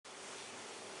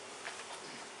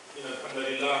إن الحمد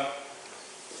لله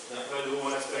نحمده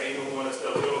ونستعينه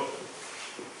ونستغفره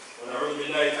ونعوذ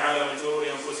بالله تعالى من شرور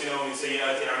أنفسنا ومن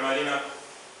سيئات أعمالنا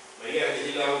من يهده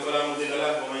الله فلا مضل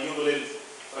له ومن يضلل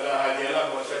فلا هادي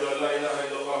له وأشهد أن لا إله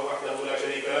إلا الله وحده لا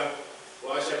شريك له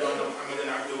وأشهد أن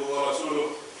محمدا عبده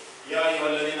ورسوله يا أيها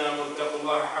الذين آمنوا اتقوا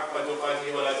الله حق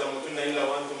تقاته ولا تموتن إلا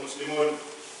وأنتم مسلمون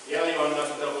يا أيها الناس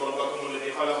اتقوا ربكم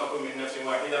الذي خلقكم من نفس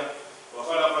واحدة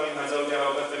وخلق منها زوجها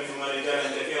وبث منهما رجالا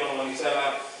كثيرا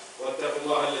ونساء واتقوا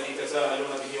الله الذي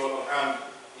تساءلون به والأرحام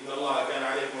إن الله كان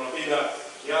عليكم رقيبا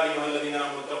يا أيها الذين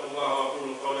آمنوا اتقوا الله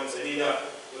وقولوا قولا سديدا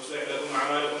يصلح لكم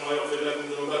أعمالكم ويغفر لكم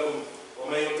ذنوبكم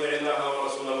ومن يطع الله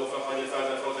ورسوله فقد فاز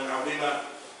فوزا عظيما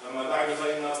أما بعد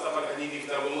فإن أصدق الحديث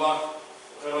كتاب الله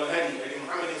وخير الهدي هدي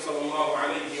محمد صلى الله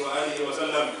عليه وآله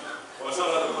وسلم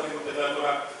وشر الأمور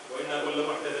محدثاتها وإن كل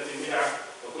محدثة بدعة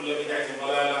وكل بدعة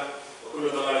ضلالة وكل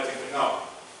ضلالة في النار.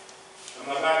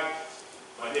 أما بعد,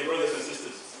 my dear brothers and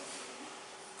sisters,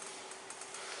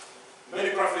 many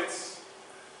prophets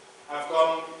have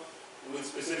come with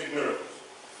specific miracles.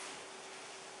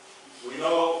 We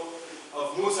know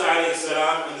of Musa alayhi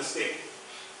salam and the stick.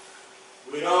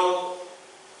 We know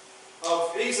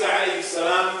of Isa alayhi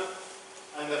salam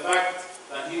and the fact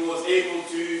that he was able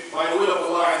to, by the will of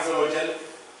Allah Azza wa Jal,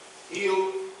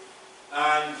 heal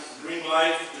and bring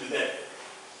life to the dead.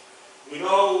 We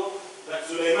know that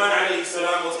Sulaiman alayhi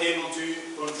salam was able to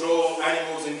control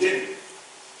animals and jinn.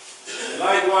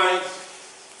 Likewise,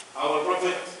 our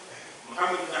Prophet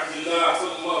Muhammad ibn Abdullah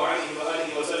sallallahu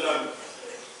alayhi wa sallam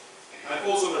had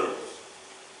also miracles.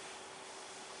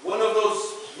 One of those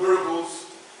miracles,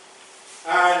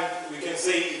 and we can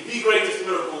say the greatest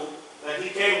miracle that he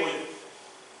came with,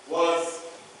 was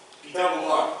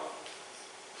Kitabullah,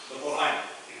 the Quran,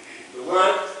 the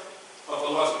word of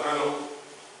Allah subhanahu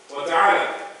wa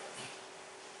ta'ala.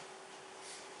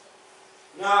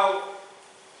 Now,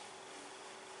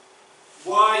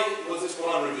 why was this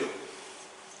Quran revealed?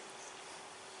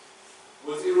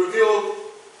 Was it revealed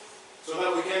so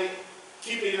that we can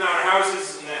keep it in our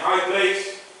houses in a high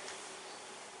place?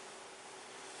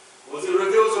 Was it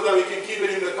revealed so that we can keep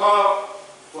it in the car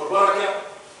for barakah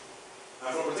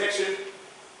and for protection?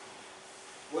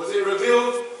 Was it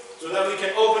revealed so that we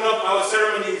can open up our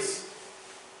ceremonies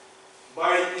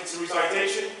by its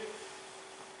recitation?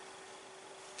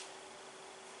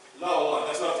 La Allah,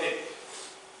 that's not it.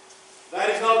 That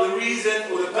is not the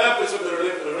reason or the purpose of the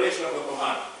revelation of the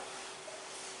Quran.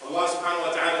 Allah subhanahu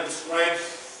wa ta'ala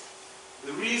describes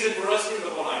the reason for us in the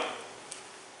Quran.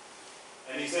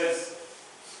 And He says,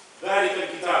 ذَلِكَ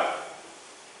الْكِتَابِ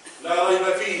لَا رَيْبَ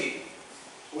فِيهِ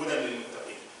هُدًى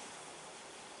لِلْمُتَّقِينَ.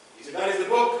 He said, that is the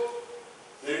book.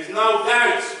 There is no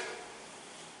doubt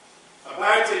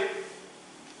about it.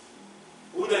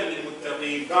 هُدًى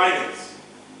لِلْمُتَّقِينَ, guidance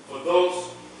for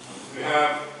those who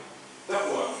have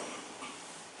taqwa.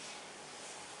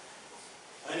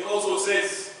 And He also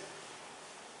says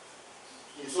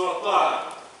in Surah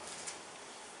Taha,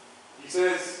 He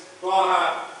says,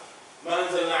 طه ما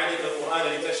أنزلنا عليك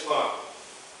القرآن لتشقى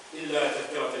إلا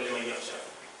تذكرة لمن يخشى.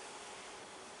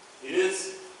 It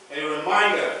is a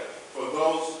reminder for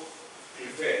those who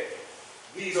fear.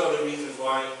 These are the reasons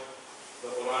why the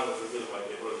Quran was revealed, by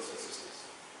dear brothers and sisters.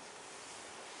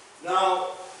 Now,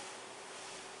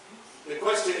 the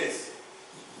question is,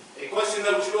 a question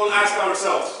that we should all ask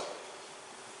ourselves: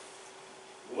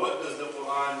 what does the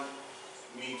Quran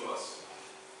mean to us?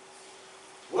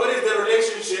 What is the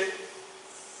relationship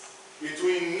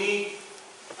between me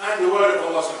and the word of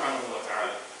Allah subhanahu wa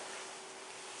ta'ala?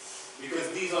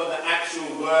 Because these are the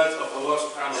actual words of Allah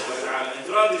subhanahu wa ta'ala. And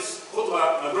throughout this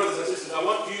khutbah, my brothers and sisters, I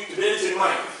want you to bear this in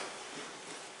mind.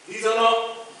 These are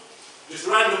not just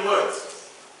random words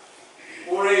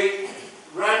or a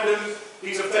random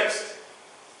piece of text.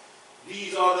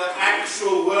 These are the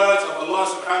actual words of Allah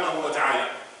subhanahu wa ta'ala.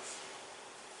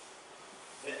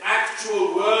 The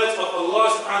actual words of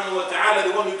Allah subhanahu wa ta'ala,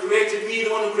 the one who created me,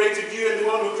 the one who created you, and the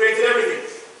one who created everything.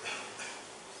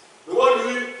 The one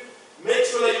who makes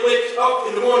sure that you wake up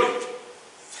in the morning.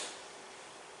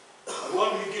 The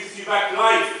one who gives you back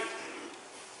life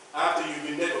after you've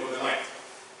been dead over the night.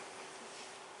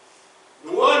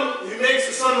 The one who makes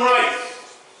the sun rise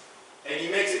and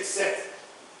He makes it set.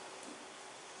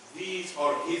 These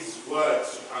are His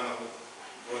words subhanahu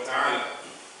wa ta'ala.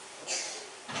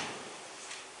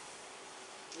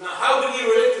 Now, how do we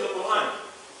relate to the Quran?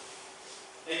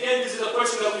 Again, this is a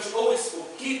question that we should always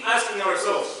keep asking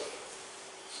ourselves.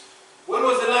 When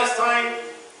was the last time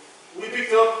we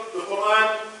picked up the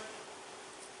Quran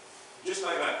just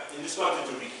like that and just started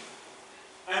to read?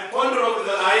 And ponder over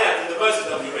the ayat and the verses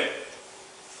that we read.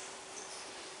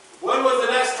 When was the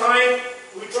last time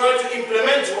we tried to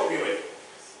implement what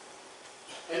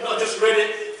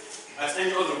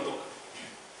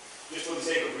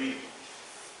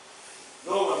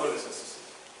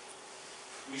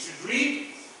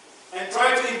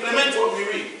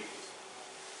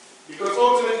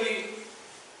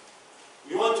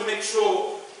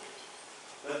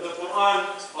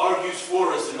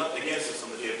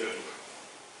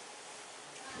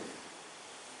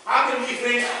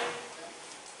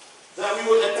that we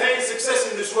will attain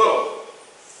success in this world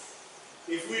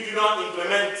if we do not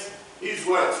implement His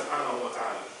word, subhanahu wa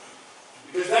ta'ala.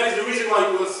 Because that is the reason why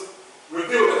it was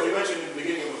revealed, as we mentioned in the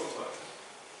beginning of the khutbah.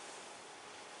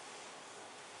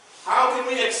 How can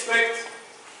we expect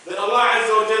that Allah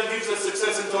Azza wa Jal gives us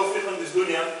success and tawfiq in this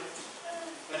dunya,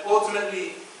 and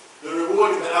ultimately the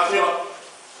reward in the akhirah,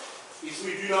 if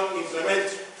we do not implement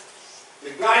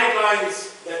the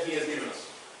guidelines that He has given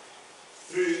us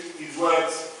through His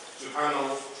words,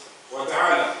 subhanahu wa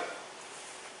ta'ala.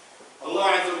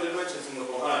 Allah Azza wa Jal mentions in the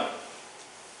Quran,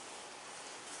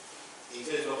 He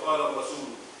says, وَقَالَ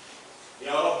الرَّسُولُ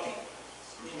يَا رَبِّي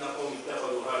إِنَّ قَوْمِ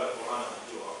اتَّخَذُوا هَذَا الْقُرْآنَ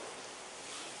مَهْجُورًا.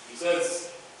 He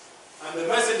says, and the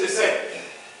messenger said,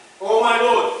 O my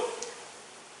Lord,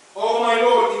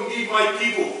 indeed my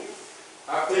people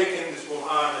have taken this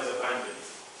Quran as abandoned.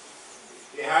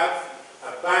 They have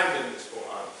abandoned this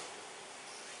Quran.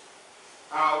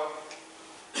 How?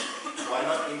 By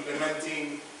not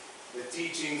implementing the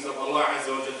teachings of Allah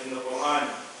Azza wa Jalla in the Quran,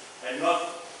 and not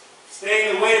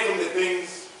staying away from the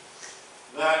things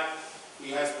that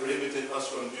He has prohibited us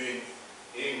from doing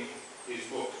in His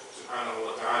book, subhanahu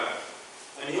wa ta'ala.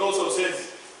 And He also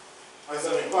says, as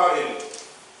an inquiry,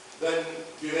 then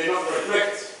do they not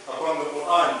reflect upon the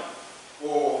Quran,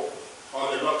 or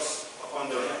are there locks upon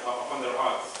their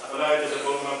hearts? أَفَلَا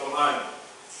يَتَدَبَّرُونَ الْقُرْآنَ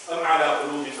أَمْ عَلَىٰ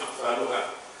قُلُوبٍ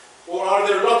أَقْفَالُهَا. Or are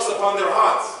there locks upon their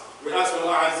hearts? We ask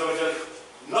Allah Azza wa Jalla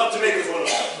not to make us one of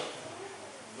them.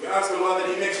 We ask Allah that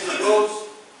He makes us those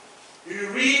who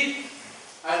read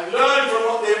and learn from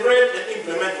what they've read and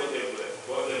implement what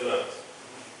they've learned.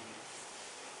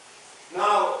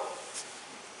 Now,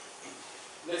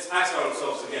 let's ask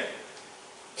ourselves again,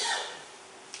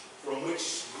 from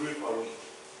which group are we?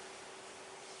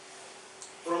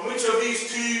 From which of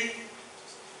these two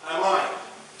am I?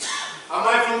 Am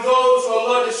I from those who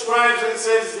Allah describes and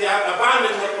says they have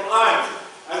abandoned the Quran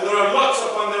and there are locks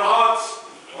upon their hearts?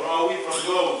 Or are we from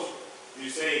those who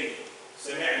say,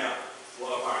 سَمِعْنَا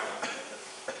وَأَطَعْنَا?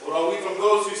 Or are we from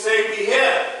those who say, we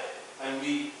hear and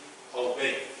we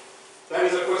obey? That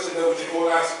is a question that we should all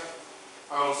ask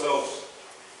ourselves,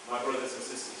 my brothers and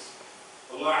sisters.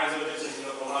 Allah Azza wa Jalla says in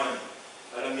the Quran,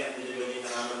 أَلَمْ يَأْتِ لِلَّذِينَ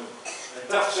آمَنُوا أَن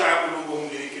تَخْشَعَ قُلُوبُهُم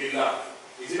لِذِكْرِ اللَّهِ.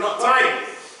 Is it not time?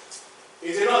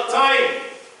 Is it not time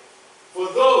for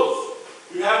those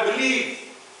who have believed,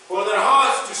 for their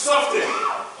hearts to soften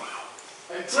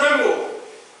and tremble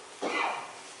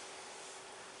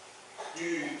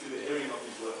due to the hearing of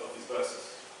His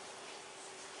verses,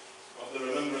 of the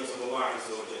remembrance of Allah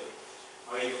Azza wa Jalla,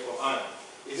 i.e. the Quran?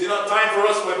 Is it not time for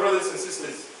us, my brothers and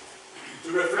sisters,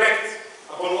 to reflect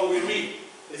upon what we read?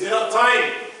 Is it not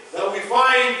time that we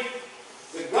find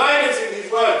the guidance in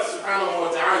His words, subhanahu wa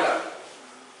ta'ala?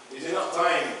 Is it not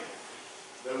time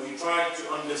that we try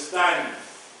to understand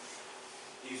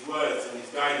His words and His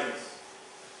guidance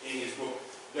in His book,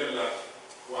 Jalla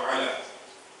wa Ala?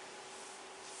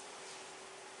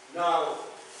 Now,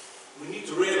 we need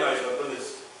to realize, my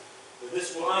brothers, that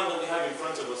this Quran that we have in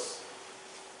front of us,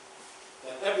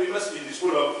 that every masjid is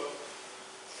full of,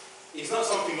 is not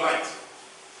something light.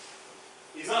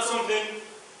 It's not something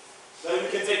that we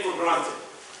can take for granted.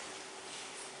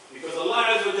 Because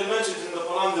Allah Azza wa Jalla mentions in the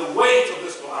Quran the weight of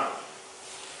this Quran.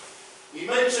 He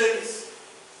mentions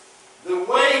the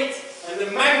weight and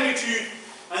the magnitude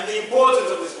and the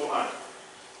importance of this Quran.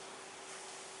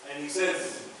 And He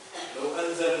says, لو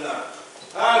أنزلنا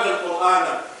هذا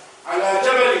القرآن على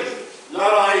جبل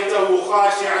لرأيته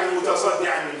خاشعا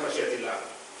متصدعا من خشية الله.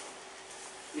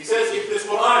 He says, if this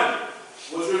Quran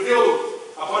was revealed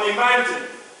upon a mountain,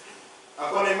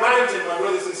 my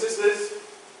brothers and sisters,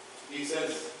 He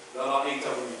says,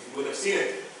 لرأيته, you would have seen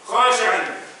it,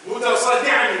 خاشعا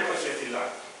متصدعا من خشية الله.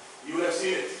 You would have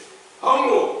seen it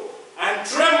humble and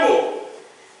tremble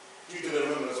due to the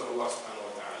remembrance of Allah subhanahu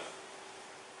wa ta'ala.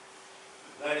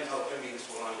 That is how heavy this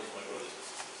Quran is, my brothers and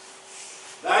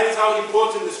sisters. That is how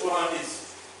important this Quran is.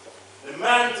 The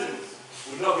mountains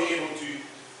would not be able to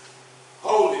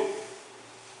hold it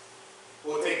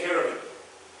or take care of it.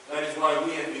 That is why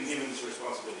we have been given this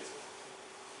responsibility.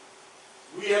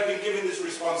 We have been given this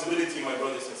responsibility, my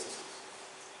brothers and sisters,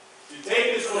 to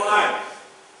take this Quran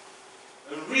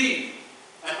and read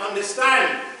and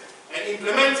understand and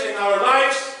implement it in our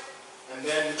lives, and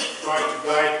then try to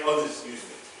guide others using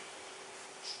it.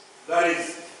 That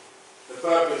is the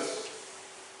purpose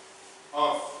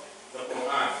of the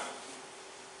Quran.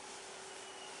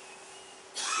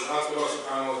 We ask Allah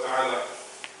subhanahu wa ta'ala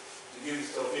to give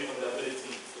us tawfiq and the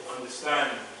ability to understand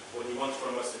what He wants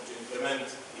from us and to implement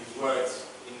His words.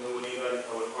 إنه ولي ذلك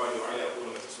والقادر على أقول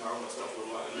ما تسمعون واستغفر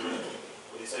الله لي ولكم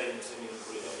ولسائر المسلمين من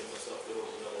كل ذنب فاستغفروه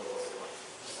إنه هو الغفور الرحيم.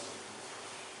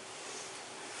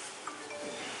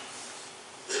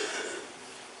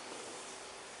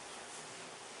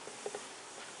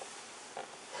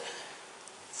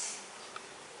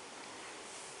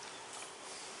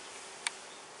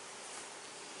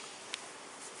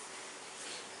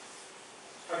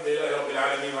 الحمد لله رب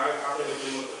العالمين وعاقبة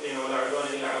للمتقين ولا عدوان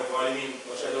إلا على الظالمين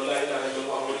وأشهد أن لا إله إلا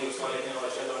الله ولي الصالحين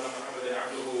وأشهد أن محمدا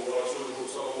عبده ورسوله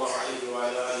صلى الله عليه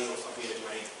وعلى آله وصحبه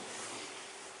أجمعين.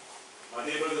 My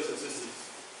dear brothers and sisters,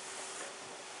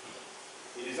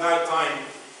 it is now time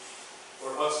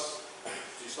for us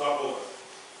to start over.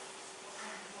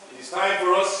 It is time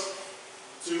for us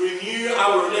to renew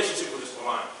our relationship with this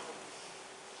Quran.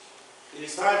 It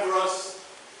is time for us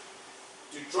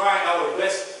to try our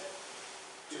best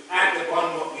to act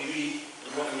upon what we read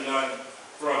and what we learn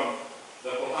from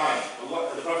the Quran.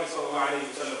 The Prophet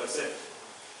ﷺ has said,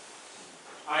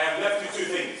 I have left you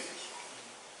two things.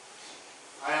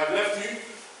 I have left you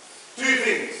two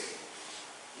things.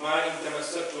 مَا إِن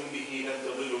تَمَسَّكْتُمْ بِهِ لَن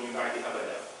تَضِلُّوا مِنْ بَعْدِ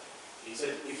أَبَدًا. He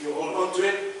said, if you hold on to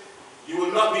it, you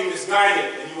will not be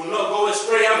misguided and you will not go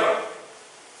astray ever.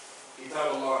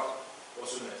 Kitab Allah wa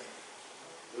Sunnah.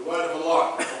 The word of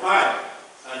Allah, the Quran,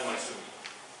 and my Sunnah.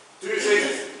 Two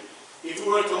things, if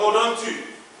we were to hold on to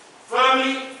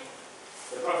firmly,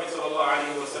 the Prophet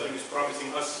ﷺ is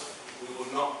promising us we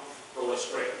will not go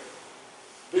astray.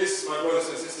 This, my brothers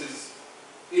and sisters,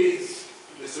 is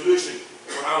the solution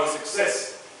for our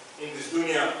success in this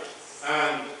dunya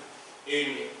and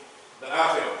in the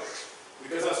akhirah.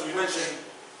 Because as we mentioned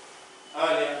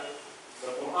earlier,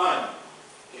 the Quran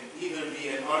can either be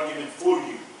an argument for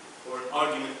you or an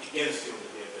argument against you on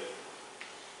the day of judgment.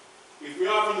 If we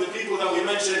are from the people that we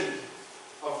mentioned,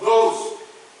 of those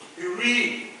who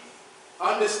read,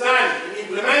 understand, and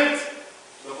implement,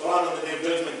 the Quran on the day of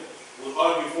judgment will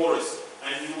argue for us.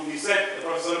 And he will be said, the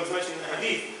Prophet ﷺ mentioned in the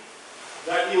hadith,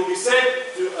 that he will be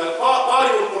said to a part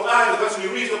of the Quran, the person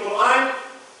who reads the Quran,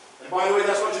 and by the way,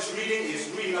 that's not just reading, it's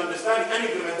reading, understanding, and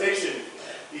implementation.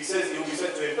 He says, he will be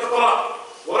said to him, اقرأ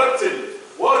ورتل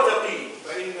وارتقي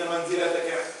فإن منزلتك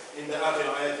عند آخر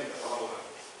آيات تقرأها.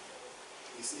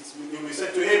 It will be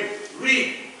said to him,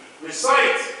 read,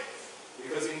 recite,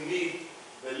 because indeed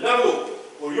the level,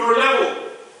 or your level,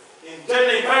 in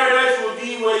Jannah paradise will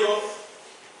be where you're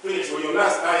finished, where your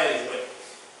last ayah is read.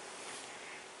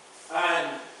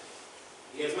 And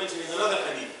he has mentioned in another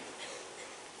hadith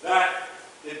that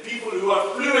the people who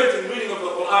are fluent in reading of the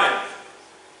Quran,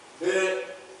 the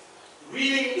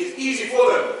reading is easy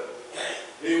for them.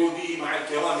 They will be ma'al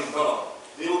kiram al-barah.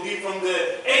 They will be from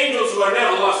the angels who are near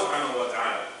Allah subhanahu wa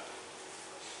ta'ala.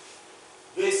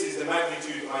 This is the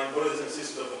magnitude, my brothers and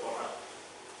sisters, of the Quran.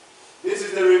 This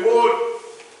is the reward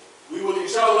we will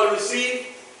inshallah receive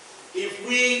if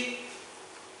we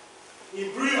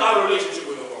improve our relationship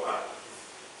with the Quran.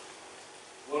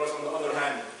 Whereas on the other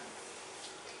hand,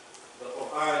 the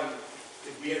Quran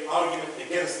could be an argument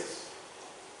against us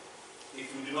if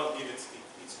we do not give it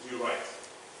its due right.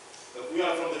 But we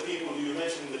are from the people who you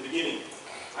mentioned in the beginning,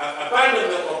 have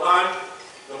abandoned the Quran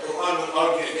will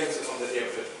argue against us on the day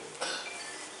of judgment.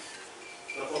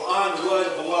 The Quran, the word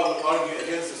of Allah, will argue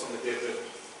against us on the day of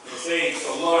judgment. And say,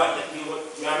 Allah,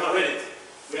 we have not read it,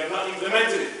 we have not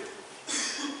implemented it.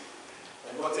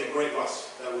 And what a great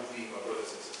loss that would be, my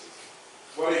brothers and sisters.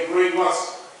 What a great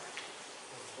loss.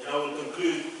 And I will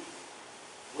conclude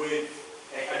with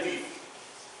a hadith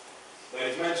that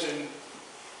is mentioned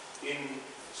in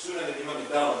Sunan al-Imam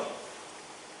al-Darimi,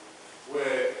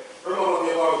 where Umar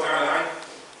radiallahu ta'ala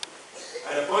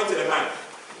had appointed a man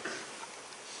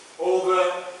over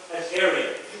an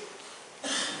area.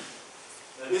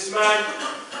 Now this man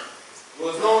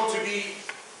was known to be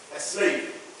a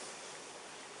slave,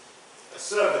 a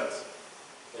servant,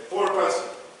 a poor person.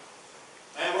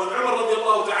 And when Umar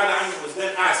radiallahu ta'ala was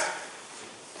then asked,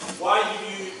 why did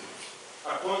you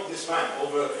appoint this man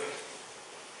over,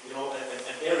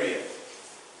 an area,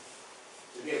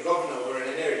 to be a governor over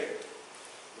an area?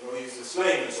 He's a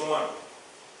slave and so on.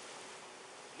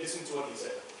 Listen to what he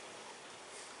said.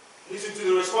 Listen to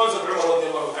the response of Umar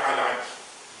radiallahu ta'ala.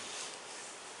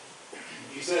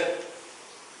 He said,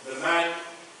 the man,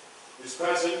 this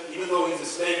person, even though he's a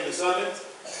slave and a servant,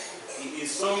 he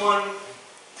is someone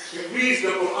who reads the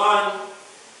Quran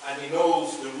and he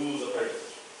knows the rules of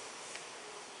heritage.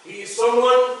 He is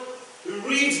someone who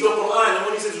reads the Quran, and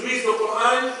when he says reads the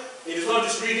Quran, it is not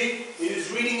just reading, it is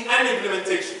reading and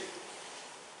implementation.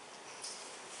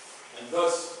 And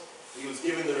thus, he was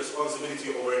given the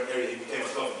responsibility over an area. He became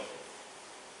a governor.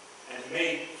 And he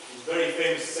made his very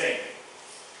famous saying.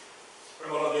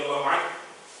 Umar radiallahu anhu,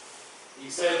 he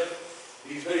said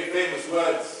these very famous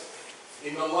words,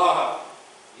 إِنَّ اللَّهَ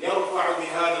يَرْفَعُ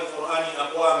بِهَذَا الْقُرْآنِ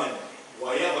أَقْوَامًا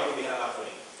وَيَضَعُ بِهَا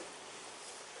آخَرِينَ.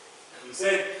 He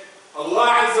said,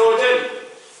 Allah Azza wa Jal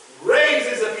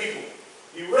raises a people.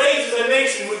 He raises a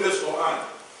nation with this Quran.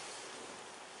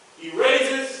 He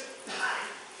raises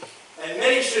a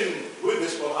nation with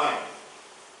this Quran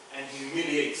and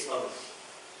humiliates others.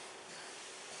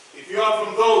 If you are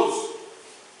from those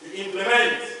who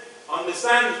implement,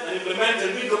 understand and implement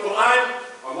and read the Quran,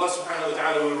 Allah subhanahu wa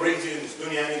ta'ala will raise you in this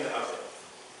dunya and in the akhirah.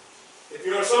 If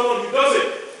you are someone who does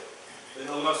it, then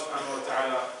Allah subhanahu wa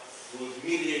ta'ala will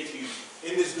humiliate you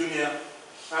in this dunya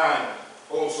and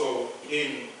also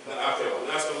in the akhirah. We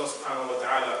ask Allah subhanahu wa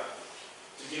ta'ala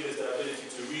to give us the ability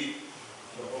to read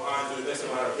the Quran to the best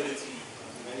of our ability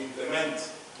and implement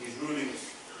His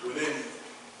rulings within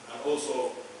and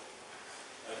also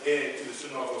adhere to the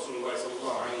Sunnah of Rasulullah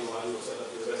sallallahu alayhi wa sallam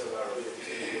to the best of our ability.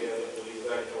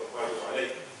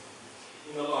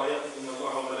 إن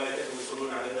الله وملائكته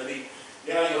يصلون على النبي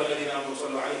يا أيها الذين آمنوا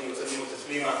صلوا عليه وسلموا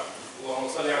تسليما اللهم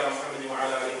صل على محمد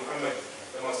وعلى آل محمد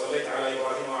كما صليت على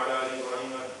إبراهيم وعلى آل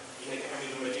إبراهيم إنك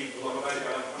حميد مجيد اللهم بارك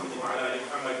على محمد وعلى آل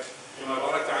محمد كما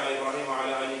باركت على إبراهيم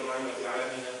وعلى آل إبراهيم في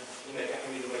العالمين إنك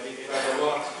حميد مجيد عباد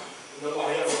الله إن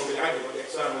الله يأمر بالعدل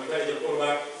والإحسان وإيتاء ذي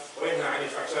القربى وينهى عن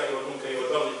الفحشاء والمنكر